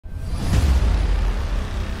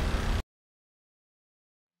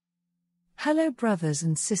Hello brothers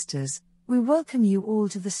and sisters, we welcome you all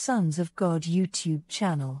to the Sons of God YouTube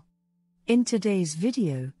channel. In today's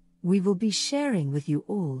video, we will be sharing with you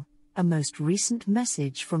all a most recent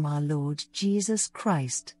message from our Lord Jesus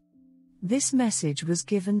Christ. This message was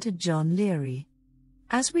given to John Leary.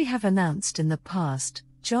 As we have announced in the past,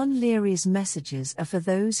 John Leary's messages are for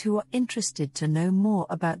those who are interested to know more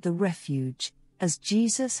about the refuge, as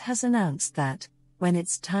Jesus has announced that, when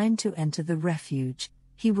it's time to enter the refuge,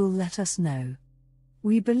 He will let us know.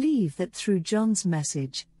 We believe that through John's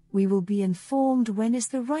message, we will be informed when is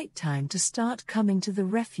the right time to start coming to the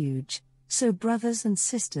refuge. So brothers and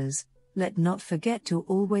sisters, let not forget to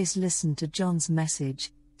always listen to John's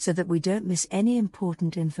message, so that we don't miss any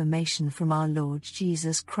important information from our Lord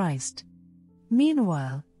Jesus Christ.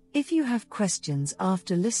 Meanwhile, if you have questions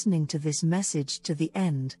after listening to this message to the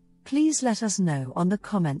end, please let us know on the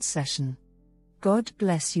comment section. God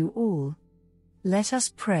bless you all. Let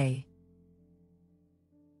us pray.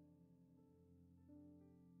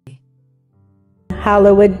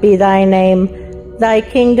 Hallowed be thy name. Thy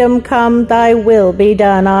kingdom come, thy will be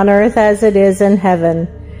done on earth as it is in heaven.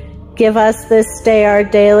 Give us this day our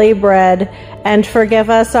daily bread, and forgive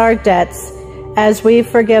us our debts, as we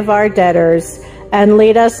forgive our debtors. And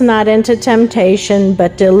lead us not into temptation,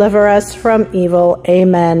 but deliver us from evil.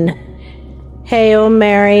 Amen. Hail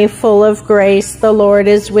Mary, full of grace, the Lord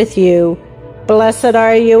is with you. Blessed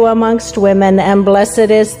are you amongst women, and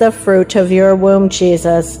blessed is the fruit of your womb,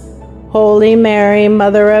 Jesus. Holy Mary,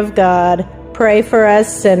 Mother of God, pray for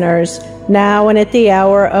us sinners, now and at the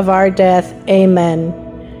hour of our death. Amen.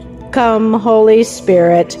 Come, Holy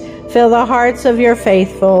Spirit, fill the hearts of your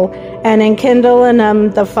faithful, and enkindle in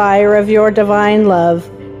them the fire of your divine love.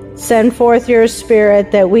 Send forth your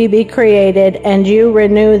Spirit, that we be created, and you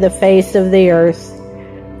renew the face of the earth.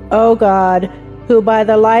 O God, who by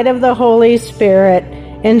the light of the Holy Spirit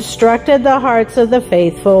instructed the hearts of the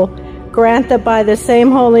faithful, grant that by the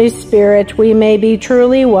same Holy Spirit we may be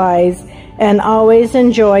truly wise and always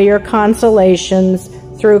enjoy your consolations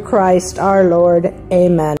through Christ our Lord.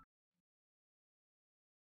 Amen.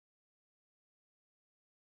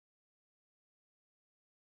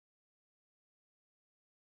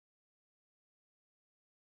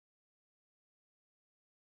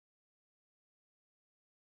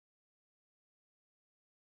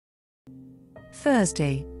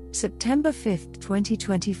 Thursday, September 5,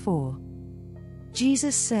 2024.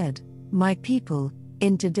 Jesus said, "My people,"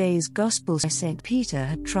 in today's Gospel, St. Peter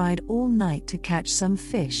had tried all night to catch some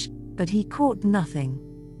fish, but he caught nothing.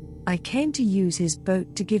 I came to use his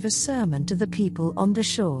boat to give a sermon to the people on the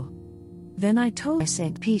shore. Then I told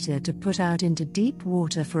St. Peter to put out into deep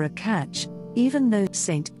water for a catch, even though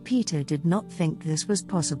St. Peter did not think this was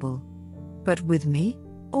possible. But with me,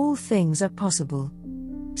 all things are possible.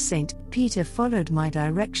 St. Peter followed my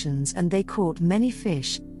directions, and they caught many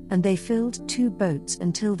fish, and they filled 2 boats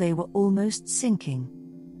until they were almost sinking.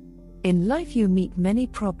 In life you meet many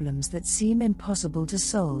problems that seem impossible to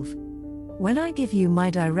solve. When I give you my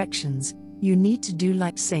directions, you need to do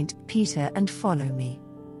like St. Peter and follow me.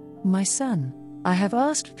 My son, I have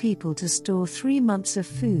asked people to store 3 months of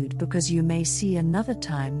food because you may see another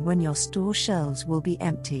time when your store shelves will be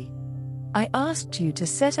empty. I asked you to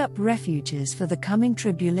set up refuges for the coming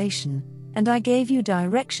tribulation, and I gave you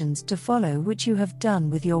directions to follow, which you have done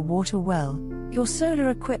with your water well, your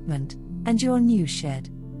solar equipment, and your new shed.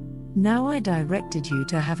 Now I directed you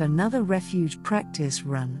to have another refuge practice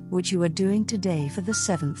run, which you are doing today for the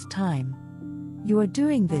 7th time. You are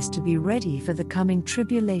doing this to be ready for the coming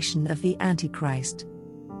tribulation of the Antichrist.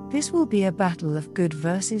 This will be a battle of good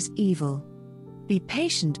versus evil. Be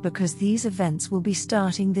patient because these events will be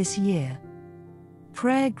starting this year.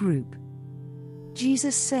 Prayer group.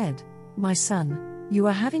 Jesus said, "My son, you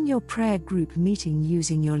are having your prayer group meeting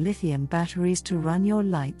using your lithium batteries to run your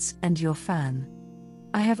lights and your fan.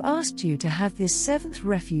 I have asked you to have this 7th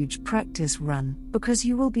refuge practice run because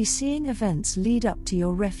you will be seeing events lead up to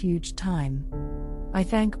your refuge time. I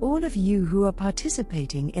thank all of you who are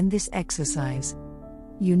participating in this exercise.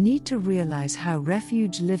 You need to realize how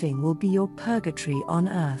refuge living will be your purgatory on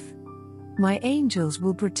earth. My angels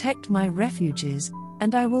will protect my refuges,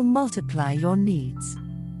 and I will multiply your needs."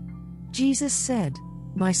 Jesus said,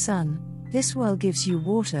 "My son, this well gives you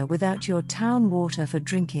water without your town water for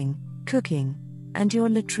drinking, cooking, and your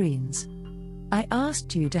latrines. I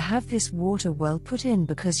asked you to have this water well put in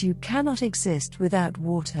because you cannot exist without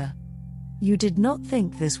water. You did not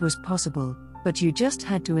think this was possible, but you just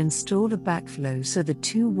had to install a backflow so the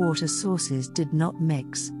 2 water sources did not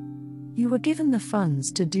mix. You were given the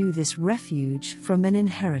funds to do this refuge from an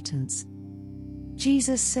inheritance."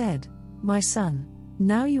 Jesus said, "My son,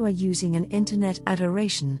 now you are using an internet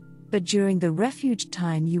adoration, But during the refuge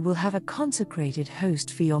time you will have a consecrated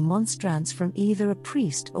host for your monstrance from either a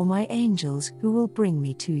priest or my angels who will bring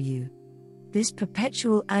me to you. This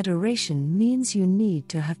perpetual adoration means you need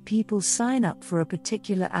to have people sign up for a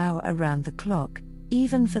particular hour around the clock,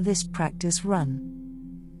 even for this practice run.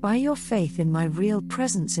 By your faith in my real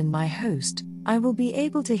presence in my host, I will be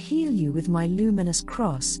able to heal you with my luminous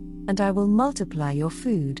cross, and I will multiply your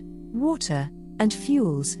food, water, and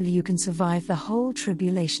fuels so you can survive the whole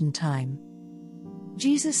tribulation time.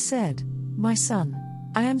 Jesus said, "My son,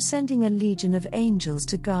 I am sending a legion of angels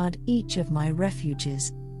to guard each of my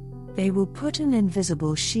refuges. They will put an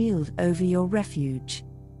invisible shield over your refuge."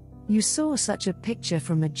 You saw such a picture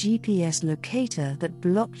from a GPS locator that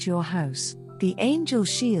blocked your house. The angel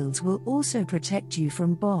shields will also protect you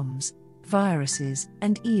from bombs, viruses,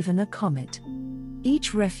 and even a comet.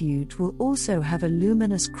 Each refuge will also have a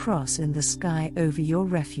luminous cross in the sky over your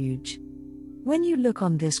refuge. When you look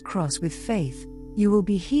on this cross with faith, you will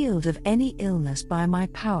be healed of any illness by my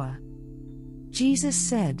power. Jesus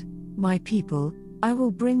said, "My people, I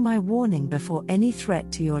will bring my warning before any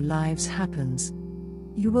threat to your lives happens.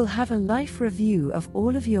 You will have a life review of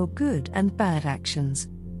all of your good and bad actions.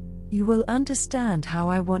 You will understand how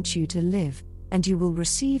I want you to live, and you will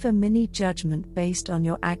receive a mini judgment based on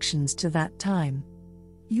your actions to that time.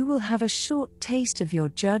 You will have a short taste of your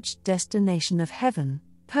judged destination of heaven,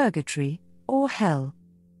 purgatory, or hell.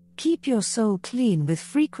 Keep your soul clean with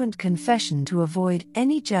frequent confession to avoid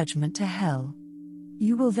any judgment to hell.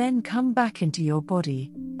 You will then come back into your body,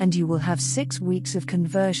 and you will have 6 weeks of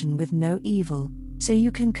conversion with no evil, so you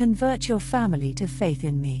can convert your family to faith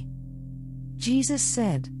in me." Jesus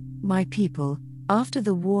said, "My people, after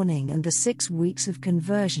the warning and the 6 weeks of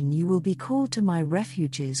conversion you will be called to my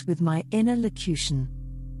refuges with my inner locution.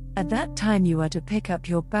 At that time you are to pick up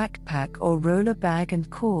your backpack or roller bag and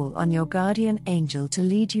call on your guardian angel to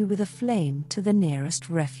lead you with a flame to the nearest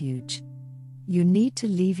refuge. You need to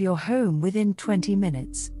leave your home within 20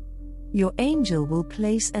 minutes. Your angel will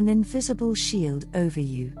place an invisible shield over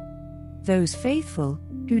you. Those faithful,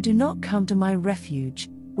 who do not come to my refuge,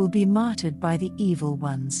 will be martyred by the evil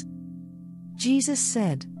ones." Jesus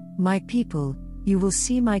said, "My people, you will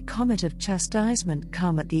see my comet of chastisement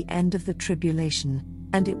come at the end of the tribulation,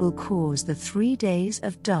 and it will cause the 3 days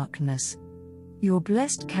of darkness. Your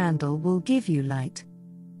blessed candle will give you light.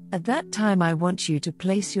 At that time I want you to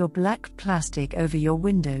place your black plastic over your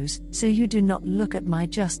windows so you do not look at my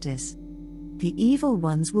justice. The evil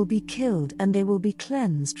ones will be killed and they will be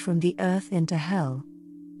cleansed from the earth into hell.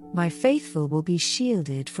 My faithful will be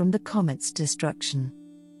shielded from the comet's destruction.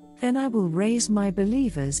 Then I will raise my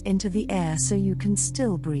believers into the air so you can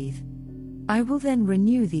still breathe. I will then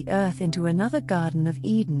renew the earth into another Garden of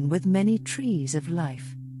Eden with many trees of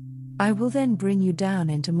life. I will then bring you down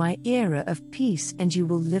into my era of peace and you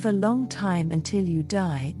will live a long time until you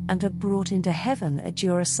die and are brought into heaven at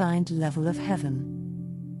your assigned level of heaven."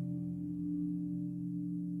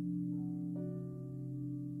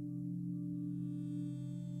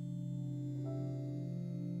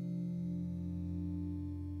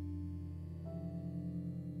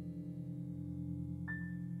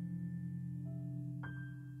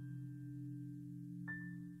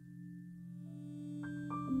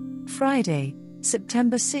 Friday,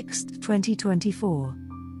 September 6, 2024.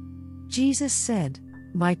 Jesus said,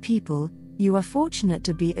 "My people, you are fortunate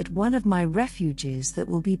to be at one of my refuges that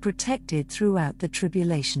will be protected throughout the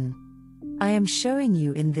tribulation. I am showing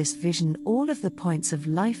you in this vision all of the points of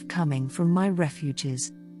life coming from my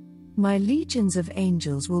refuges. My legions of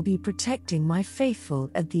angels will be protecting my faithful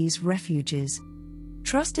at these refuges.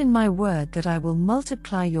 Trust in my word that I will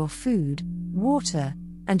multiply your food, water,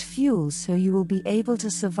 and fuels so you will be able to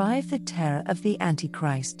survive the terror of the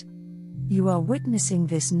Antichrist. You are witnessing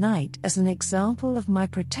this night as an example of my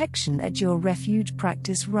protection at your refuge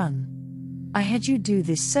practice run. I had you do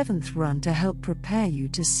this 7th run to help prepare you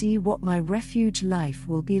to see what my refuge life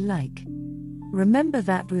will be like. Remember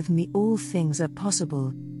that with me all things are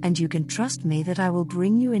possible, and you can trust me that I will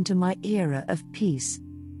bring you into my era of peace.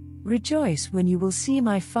 Rejoice when you will see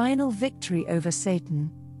my final victory over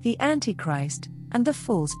Satan, the Antichrist, and the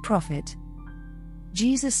false prophet."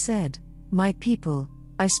 Jesus said, "My people,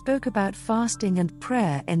 I spoke about fasting and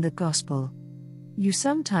prayer in the gospel. You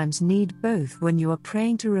sometimes need both when you are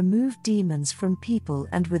praying to remove demons from people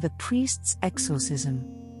and with a priest's exorcism.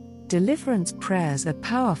 Deliverance prayers are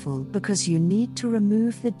powerful because you need to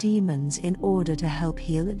remove the demons in order to help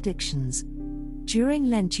heal addictions. During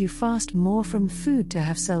Lent you fast more from food to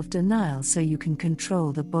have self-denial so you can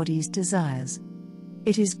control the body's desires.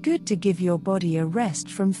 It is good to give your body a rest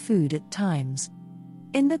from food at times.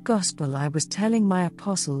 In the Gospel I was telling my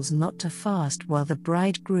apostles not to fast while the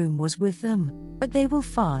bridegroom was with them, but they will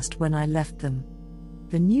fast when I left them.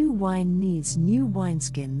 The new wine needs new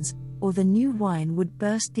wineskins, or the new wine would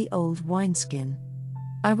burst the old wineskin.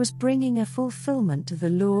 I was bringing a fulfillment to the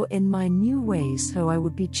law in my new ways, so I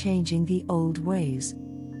would be changing the old ways.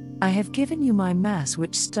 I have given you my Mass,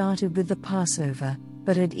 which started with the Passover,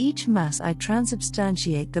 but at each Mass I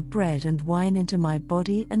transubstantiate the bread and wine into my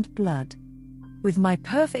body and blood. With my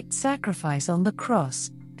perfect sacrifice on the cross,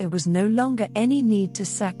 there was no longer any need to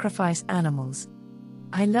sacrifice animals.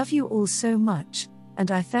 I love you all so much, and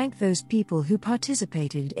I thank those people who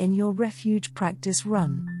participated in your refuge practice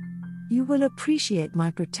run. You will appreciate my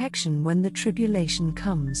protection when the tribulation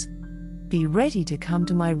comes. Be ready to come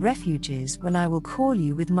to my refuges when I will call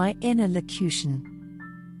you with my inner locution.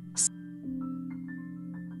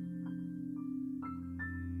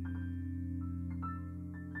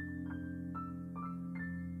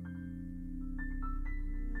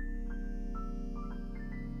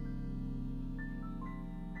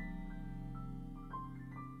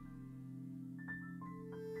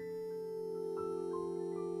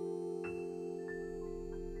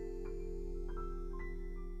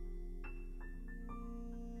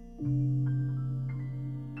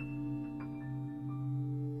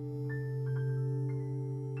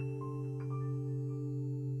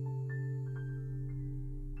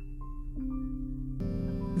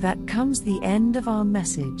 That comes the end of our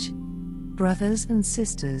message. Brothers and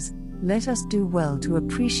sisters, let us do well to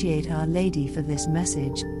appreciate Our Lady for this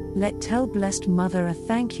message. Tell Blessed Mother a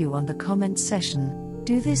thank you on the comment section.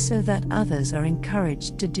 Do this so that others are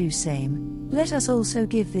encouraged to do same. Let us also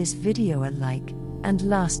give this video a like. And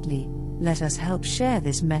lastly, let us help share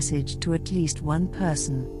this message to at least one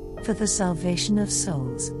person, for the salvation of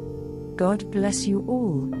souls. God bless you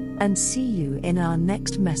all, and see you in our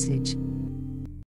next message.